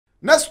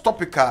Next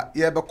topic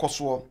ye be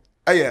koso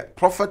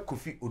Prophet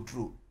Kofi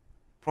Oduro.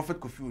 Prophet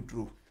Kofi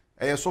Oduro.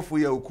 So for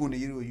ye oku ne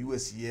yiri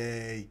US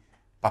ye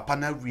papa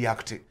na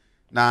react.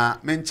 Na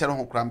menchere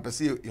ho kra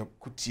mpese ye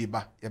kutie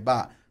ba ye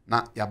ba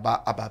na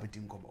yaba ababedi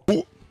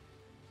nkobo.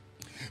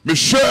 Me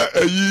share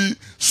ayi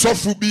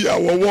sofu bi a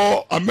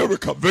wo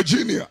America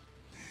Virginia.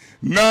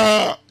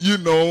 Na you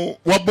know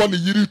wabone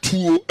yiri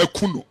tuo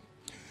ekuno.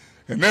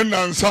 And then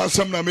nansa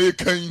asem na me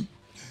kan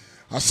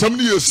asem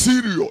ni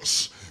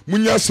serious.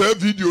 Munya say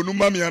video no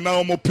mami ana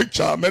omo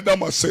picture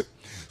madam say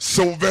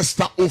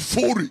Sylvester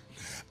Ofori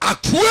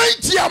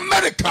acquaint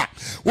America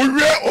we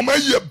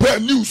omaye ba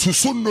news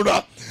so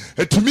nura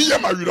etimi ya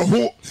mawire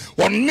ho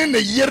onne ne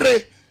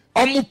yere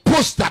omo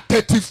poster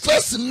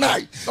 31st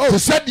night to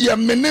said ye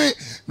mene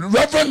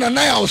Reverend and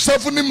I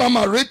ourselves ni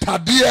mama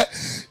Rita dear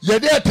ye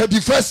there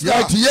 31st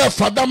night ye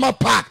Fadama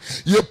Park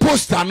ye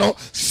poster no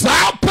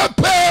sa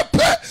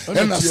pepe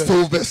and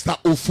Sylvester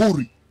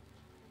Ofori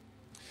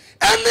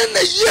and in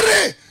the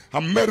yere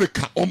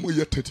America omo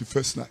ye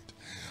 31st night.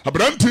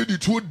 Abrante di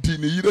to di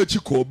ne yire chi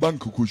ko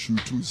bank ko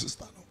shoot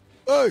sister no.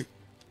 Hey,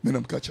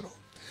 menam ka kira.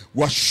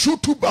 Wa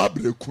shoot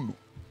Barbara kuno.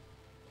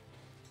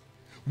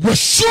 Wa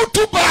shoot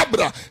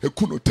Barbara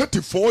ekuno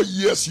 34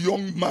 years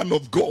young man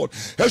of God.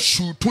 E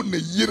shoot ne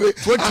yire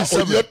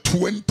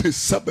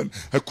 27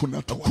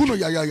 ekuna to. Kuno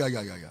ya.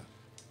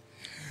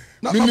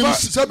 Na papa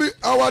sabi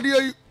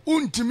awade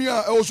untimi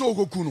a also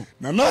okuno.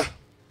 Nana.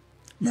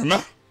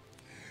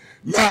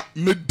 Na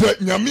me de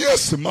nyame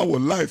asema wo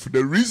life.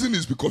 The reason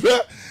is because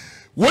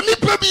when ni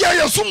pe bia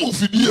yesumu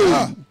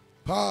fidie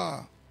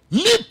pa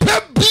ni pe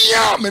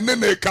bia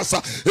menene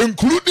kasa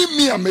including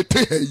me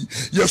amete hey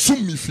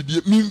yesum mi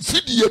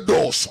fidie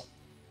doso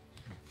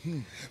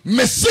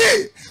me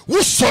say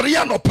wo sori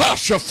anopa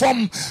hwe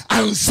fom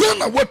anse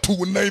na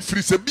watu na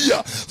ifiri se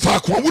bia fa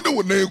kwa wo de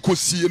wo na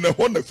ekosie na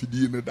ho na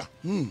fidie ne da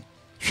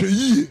hwe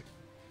yie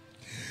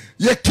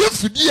ye ke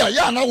fidie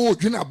ya na wo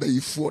dwena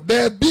bayifo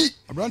there be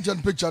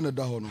Abraham picture na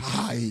da ho no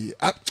hi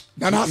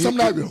na asem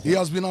na he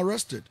has been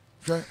arrested.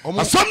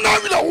 Asem na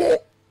wira wo.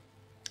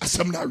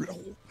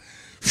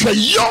 Hwe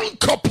young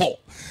couple.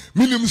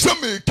 Minim se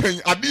me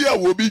ken ade a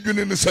wo bi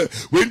dwene ne se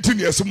wenti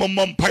ne ese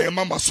mama mpaye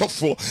mama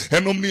sofo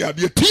enom ne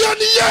ade tia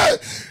ne ye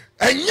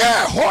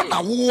enye ho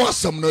na wo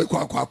asem no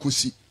kwa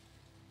akosi.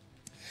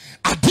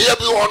 Ade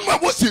bi won ma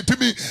wo se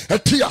timi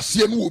eti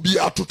ase no obi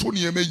atoto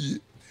ne emayi.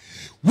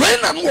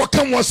 When na no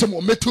kan wo asem o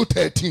meto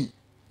 13.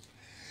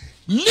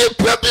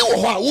 Nipa bi wo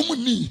ho a wo mu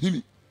ni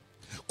hini.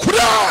 Kura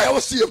I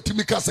was see to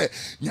me say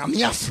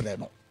nyame afre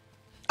no.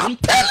 I'm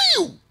telling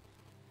you.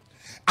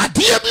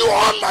 Adie bi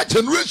on my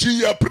generation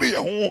ya pray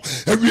ho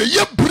ewie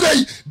ye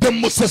pray the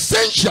most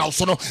essential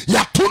so no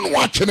ya to no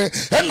atwene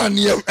e na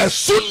ne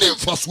esuni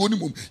mfaso ni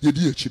mum ye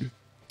di akire.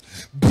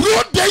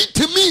 Bro day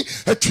to me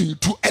atwin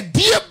to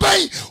adie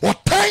ban or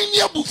tiny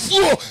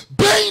abufuo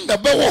ban na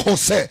be wo ho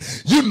say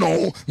you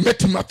know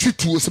metima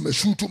twitu se me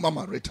shoot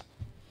mama Rita.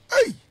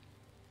 Hey.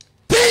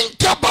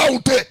 Think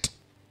about it.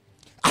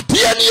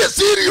 Adie ni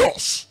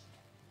serious.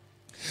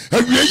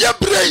 Ewie ye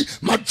brei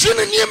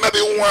magene ni ema bi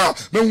ho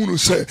me hunu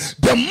say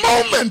the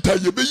moment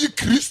ye be yi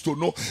Kristo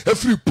no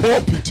every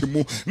pulpit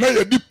mu na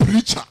ye di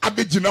preacher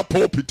abegina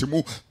pulpit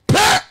mu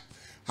pe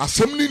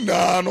asem ni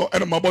na no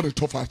ena mabo ne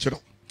tofa akira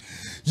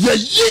ye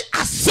yi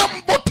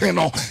asem bote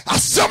no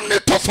asem ne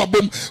tofa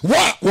bom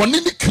wa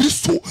woni ni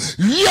Kristo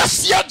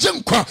wiase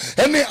agenkwa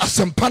ene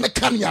asempa ne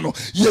kania no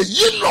ye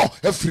yi no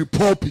every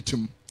pulpit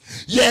mu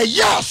ye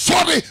ya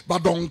sorry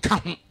but don't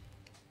come.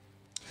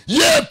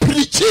 Ye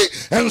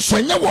preachi and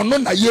sonya wono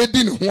na ye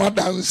di ne ho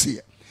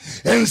adanse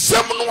en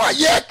sem no a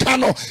ye ka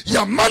no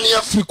ya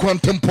mane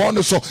frequent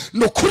tempone so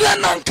no kura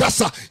na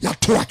nkasa ya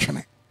to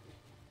atwene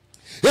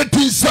it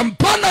is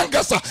sampana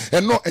nkasa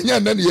and no enya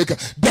na ne ye ka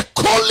the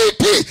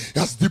quality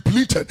has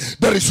depleted.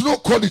 There is no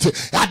quality.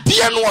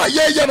 Adie no a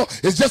ye no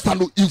it's just an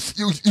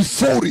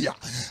euphoria.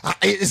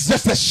 It's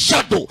just a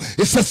shadow.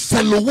 It's a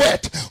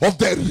silhouette of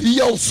the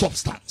real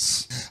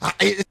substance.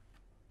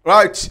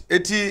 Right,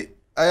 eti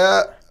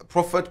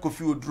Prophet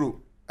Kofi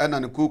Oduro ena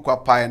ne kwa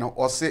pae no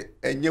ose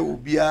enye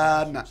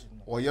obia na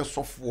oye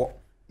sofo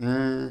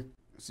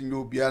sinye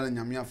obia na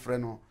nyame afre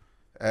no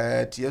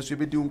tie so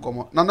ebedi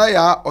nkomo nana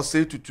ya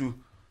ose tutu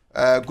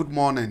good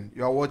morning,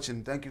 you are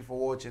watching, thank you for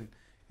watching.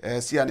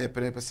 See an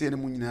epere se ne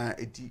munyina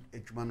edi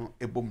adwuma no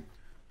ebom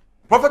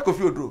Prophet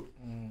Kofi Oduro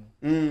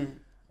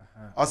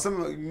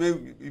awesome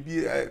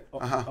maybe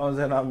on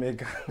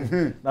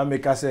na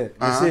make say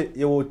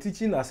you were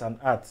teaching as an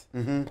art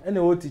and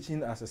you were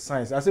teaching as a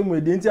science. I say we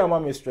dey am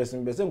am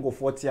stressing be say go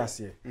 40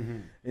 ase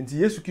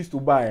enti Yesu Kristo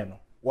bae no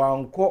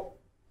wanko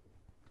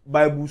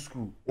Bible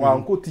school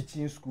wanko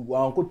teaching school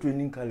wanko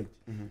training college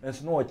and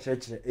so no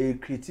church a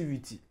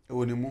creativity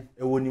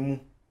ewonimu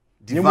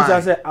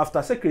divine say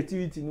after say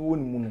creativity no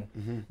wonimu no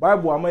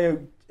Bible amaye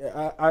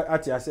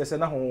ati ase say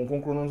na ho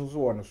konkro no so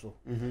wo no so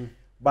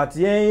but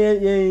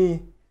ye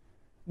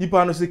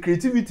nipa no say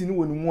creativity ni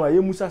woni mu a ye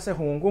musa say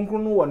ho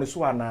konkro no wo ne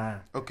so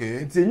ana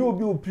okay nti enye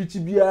obi o preach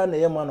bia na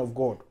ye man of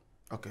God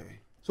okay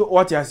So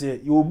what you say,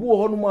 you obu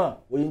honuma,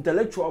 we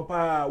intellectual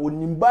pa, we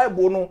in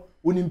Bible no,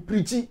 we in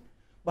preachy,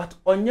 but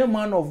on your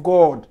man of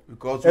God,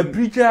 because a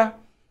preacher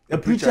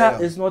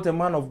is not a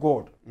man of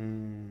God.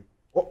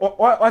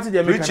 What is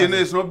the preaching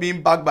is not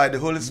being backed by the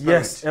Holy Spirit.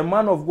 Yes, a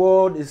man of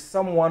God is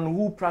someone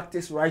who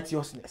practices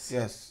righteousness.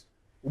 Yes.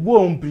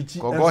 Ubu preach,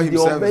 God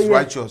himself is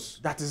righteous.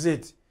 That is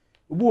it.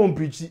 Ubu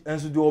preach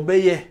and so the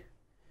obey.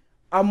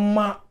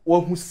 Ama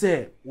who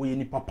say we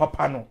ni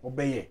papa no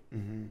obey.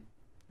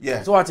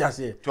 Yeah. So what you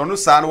say? To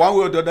understand one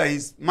way or the other,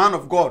 he's man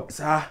of God.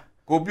 Sir.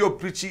 Go be a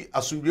preachy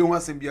asumdwe ho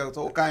asembia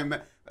so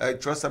kan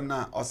trust him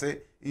na or say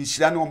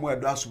inhyira no mo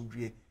edo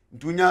asumdwe.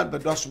 Ntunya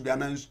bedo asumdwe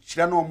na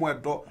inhyira no mo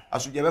edo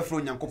asumdwe be fro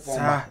nyankopon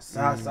ma.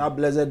 Sir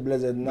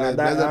blessed na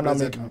that na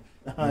make.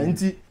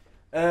 Nti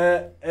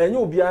enye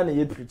obi a na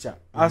ye preacher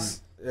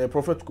as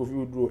Prophet Kofi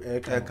Oduro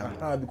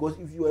because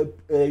if you are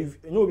if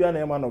you are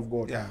a man of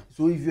God,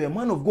 so if you are a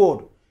man of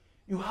God,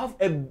 you have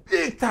a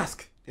big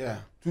task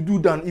to do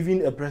than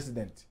even a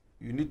president.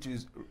 You need to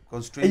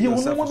constrain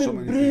yourself for so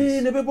many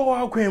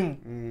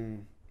things.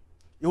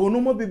 You no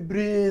more be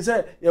brave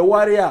say you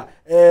warrior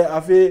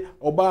afi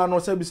oba no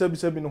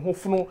sebi no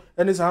hofunu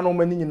ene sa no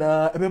mani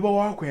nyina ebeba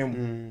wa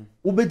kwam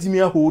obetimi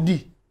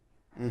ahodi.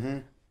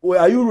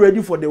 Are you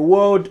ready for the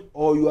world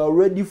or you are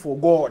ready for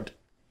God?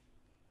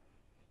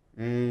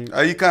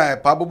 Ayi kan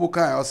pabobo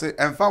kan o say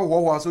emfa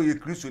wo so ye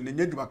Kristo ne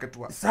nyadwuma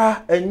ketwa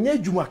sa enye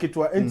dwuma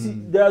ketwa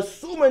enti there are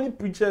so many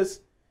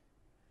preachers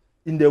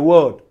in the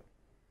world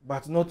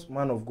but not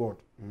man of God.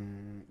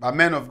 But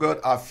men of God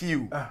are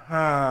few.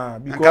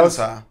 Because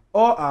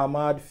all are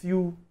mad,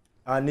 few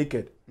are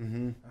naked.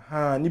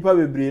 Nipa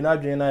bebre na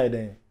dwen na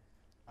eden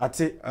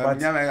ate but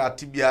nyame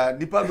atibia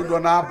nipa dodo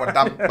na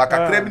abodam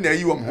bakakra bi na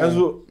yi wom ho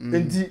so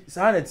enti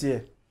sa na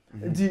tie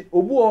enti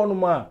obu onu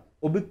ma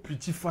obi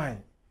preach fine.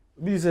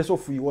 Be say so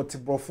for you what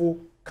brofo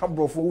come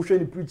brofo we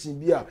share preaching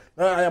bia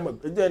I am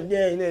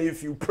then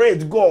if you pray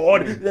to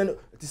God then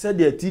it said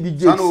the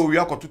TDJ sano we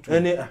akotutu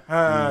any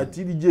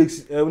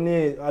TDJ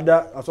any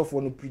other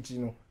asofo no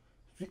preaching no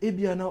so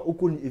ebia na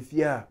okoni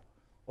efia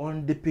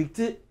on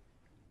depicted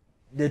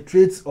the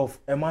traits of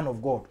a man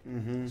of God.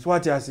 So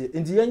what I say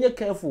and you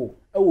careful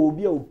e will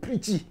be a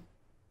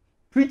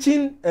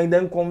preaching and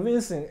then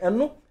convincing and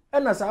no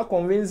and as I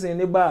convincing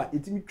the bar,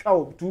 it me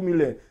try 2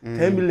 million,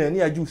 10 million,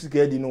 yeah, you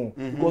scared,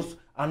 because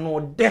I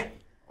know there.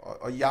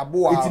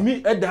 It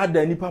me at that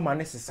the nipa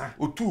manesa.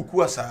 O tu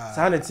kuasa.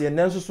 Sanity and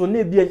then so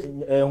ne be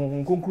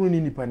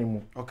concluding in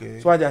nipanimo. Okay.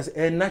 So I just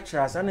a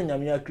natural son and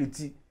yamia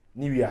criti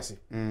nibiase.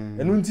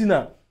 And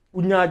untina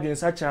unya adwen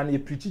sacha na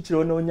preach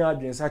chiro na unya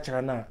adwen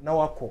sacha na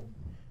wako.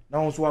 Na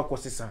wonso wako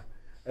sesa.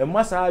 E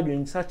masa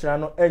adwen sacha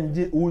no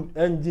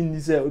enji ni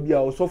se obi a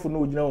osofo na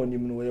ogina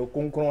onim no ye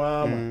konkron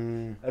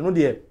ama. Eno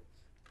de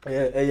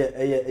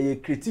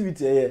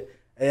creativity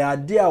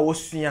ade a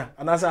wosua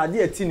anasa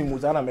ade atinimu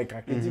za na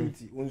meka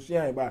creativity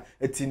wonsua ba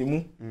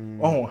atinimu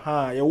ohun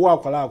ha ye wo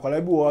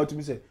akwala bi wo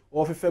atumi se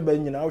o fefe ba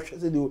nyina wo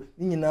hwese de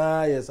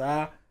nyina ye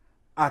sa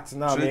art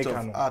na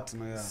meka no art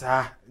no ya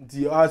sa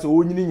nti aso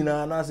onyini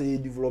nyina na sa ye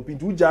developing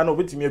tu ja na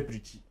obetimi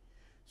apreach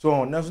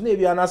so na so na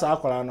bia na sa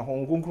akwala na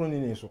hon konkron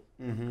ni so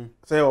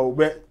say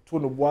obe to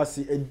no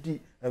boase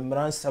adi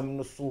emransam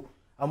no so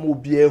ama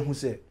obi ehu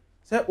se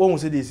won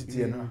se de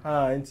sitie na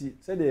ha nti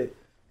se de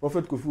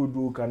Prophet Kofi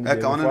Oduro can be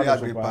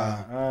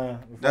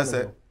that's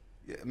it.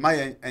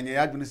 My enye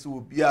adwene se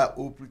obi a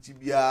o preach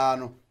bia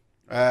no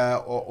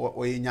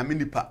o nyame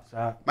nipa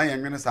my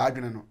enwene sa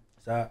adwene no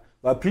sa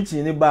ba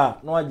preaching ni ba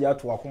na waje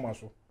ato akoma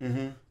so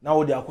na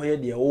wo de akoye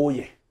de o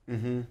ye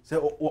say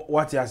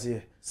what you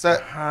say say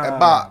e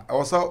ba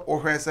also o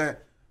hwe say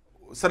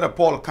the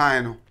Paul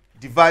kind no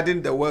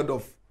dividing the word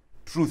of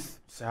truth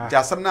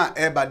just na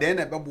e ba de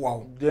na be boa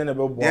wo de na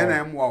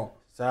emwa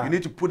you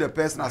need to put the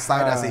person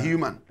aside as a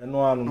human.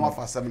 No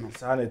for asem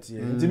sanity.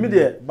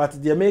 Intimidate,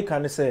 but the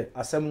American say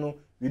asem no,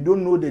 we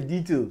don't know the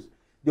details.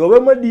 The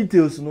over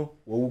details no,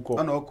 wo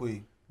ko. No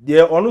okay.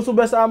 The ono so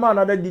besa ama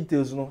another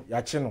details no,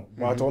 ya che no.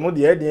 But ono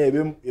the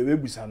ebe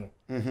busa no.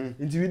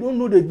 Inti we don't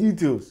know the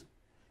details.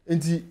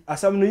 Inti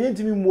asem no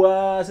yentimi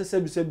mua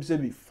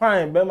sebi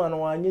fine be ma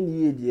no anye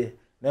ni ye de.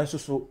 Nanso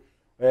so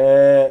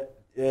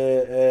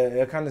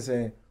can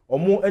say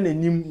omo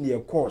enanim ne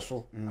ekọ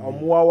so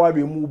omo awa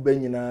be mu ba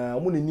nyina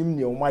omo nenim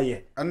ne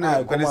omaye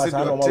ana kwese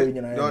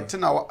do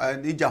tina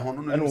ija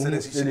hono no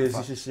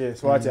se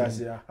so ati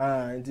ase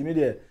ntimi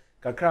de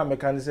kakra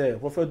meka ne se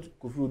Prophet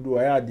Kofi Oduro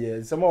aya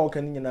de sema o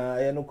kan nyina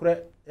ye no kure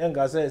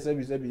yenga se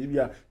bi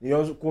bia ne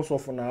yo ko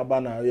sofo na aba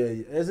na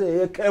ye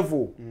say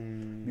careful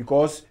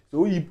because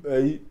so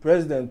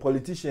president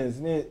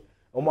politicians ne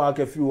omo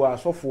akafi wa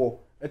sofo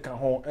eka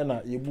ho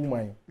na yebu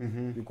man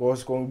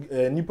because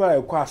nipa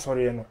ekọ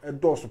asore no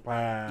edoso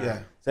pa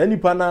say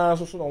nipa na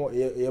so no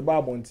ye ba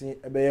abontin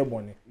ebe ye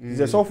bone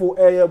ze sofo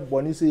ye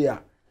bone se ya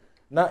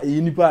na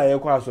nipa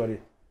ekọ asore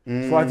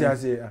so ati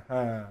ase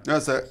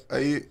na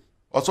say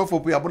osofo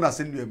pu abuna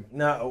senduam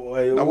na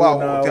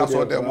wa ti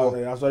asore dem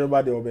asore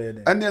ba de obe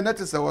de ene na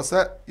te se wo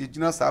say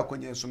yigina sa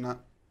akonye so na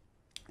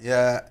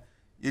ye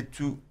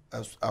yetu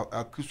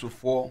a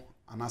Christopher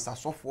and as a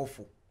software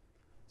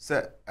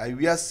say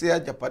we say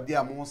Japadi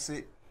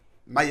amose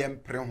my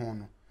empre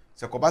hono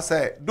se koba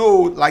say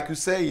though like you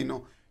say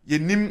you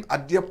nim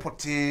ade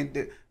potin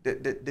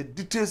the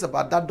details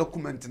about that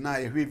document na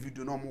e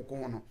video no mo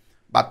ko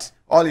but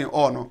all in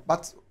all no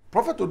but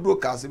Prophet Oduro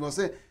Kasi will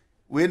say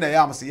we na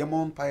yam say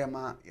yamon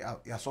payama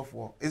ya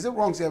software is it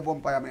wrong say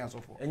yamon payama ya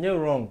software and you're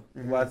wrong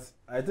but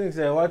I think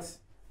say what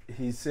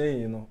he's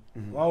saying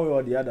one way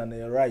or the other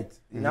you're right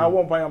now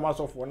one payama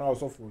software now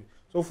software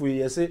so for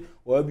you say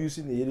we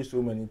abusing the yeri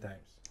so many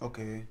times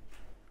okay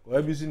we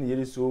abusing the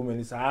yeri so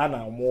many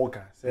sana more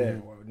say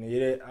the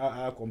yeri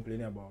are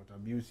complaining about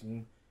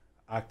abusing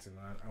acting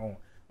and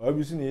we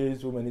abusing the yeri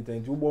so many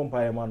times you born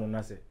payama no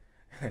na say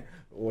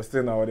was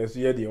still now there's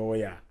here the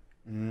oya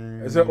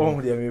so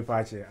on the me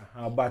patch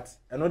but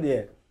I know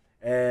there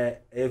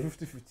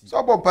 50-50 so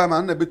about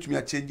payama na betumi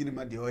a change ni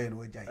ma the oya no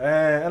wajai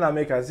and I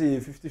make I say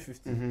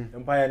 50-50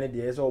 empire ne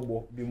there so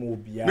bo bi mo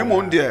bia me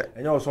mo there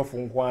enye osofo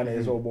nkwa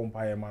na so bo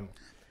empire ma no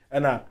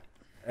na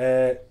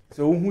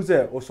so who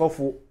say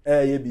osofo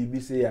ye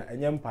bibi say ya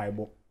enye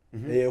mpaebo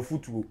ye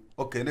futuo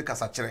okay ne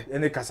kasa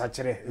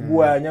kire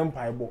ebu a enye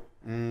mpaebo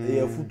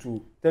ye futuo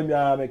temi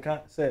a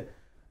meka say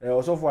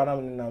osofo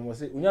anam na mo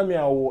say unyame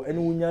awo ene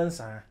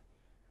unyansa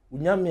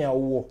unyame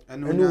awo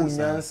ene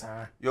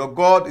unyansa your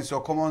God is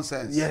your common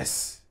sense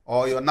yes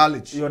or your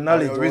knowledge or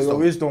your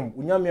wisdom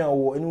unyame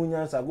awo ene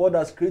unyansa God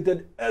has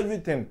created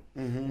everything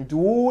nti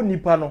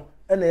nipa no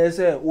ene ye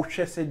say wo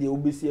hwe se de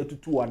obesi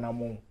atutu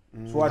anamon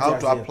so what how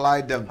to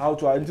apply them how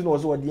to until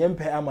was what the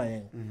empire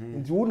amayen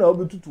nti wo na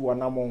obetutu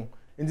anamon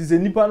nti se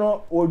nipa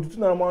no odutu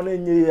na anamon na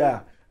enye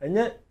ya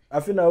enye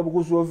afi na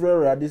obuko so ofre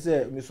rade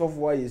se me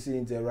sofo aye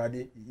se nti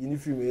rade ini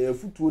film e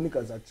futuo ni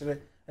kasa kire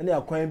ene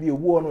akwan bi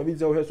ewu no bi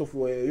se wo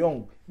sofo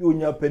young bi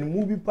onya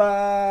panimu bi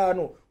pa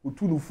no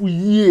otu no fu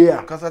yie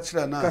a kasa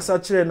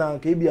kire na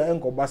ka bi a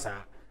enko basa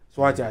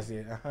so what ya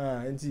say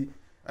nti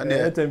ene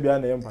etem bia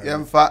na empire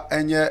yemfa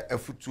enye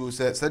afutuo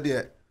se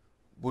de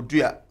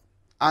bodua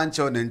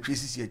anche na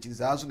ntwisi akini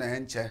sa so na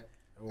enche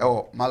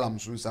ewo malam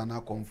sunsa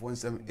na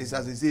conference is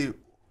say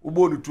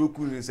ubo no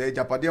tuoku ni say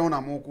japade ho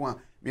na mo ko a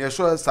me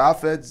sure sa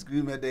first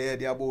degree me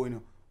de abo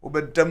no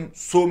obedam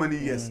so many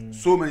years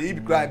so many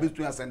if cry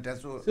between a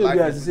sentence so like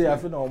you say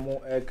afi na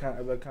omo e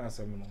kan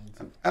asem no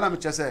and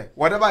am say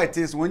whatever it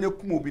is when you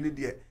come obi ni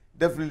de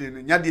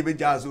definitely nya de be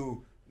jazo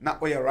na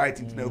we right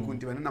into na ku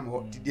ntima na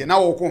mo de na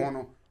wo ko ho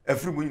no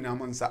afiri mu nyina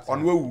mo nsa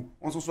ono awu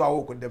onso so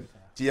awo ko dem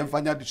ti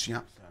yemfanya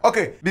dusua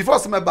okay before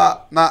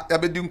semeba na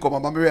yabedi nkoma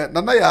mamwe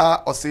na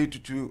ya osei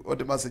tutu o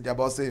the message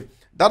about say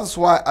that is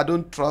why I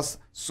don't trust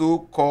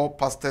so-called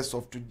pastors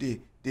of today.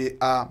 They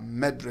are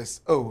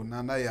murderers. Oh,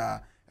 nana ya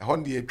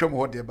hondi etwem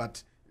hode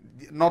but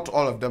not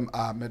all of them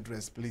are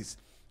murderers, please.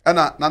 And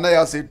nana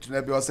ya said to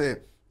Nebi say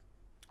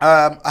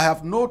I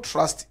have no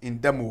trust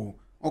in them.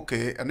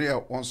 Okay, and ya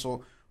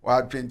also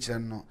wa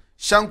dwenchen no.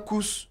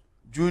 Shankus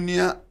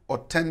Junior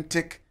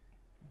Authentic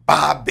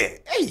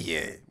Babe.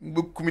 Hey,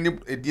 kumini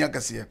edian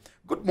kase.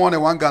 Good morning,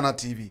 One Ghana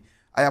TV.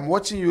 I am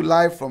watching you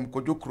live from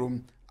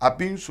Kojokrom,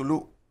 Abin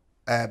Solo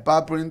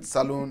Barbering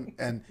Salon,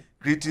 and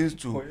greetings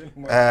to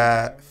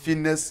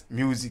Fitness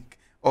Music.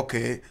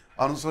 Okay,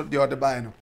 and also the other bino.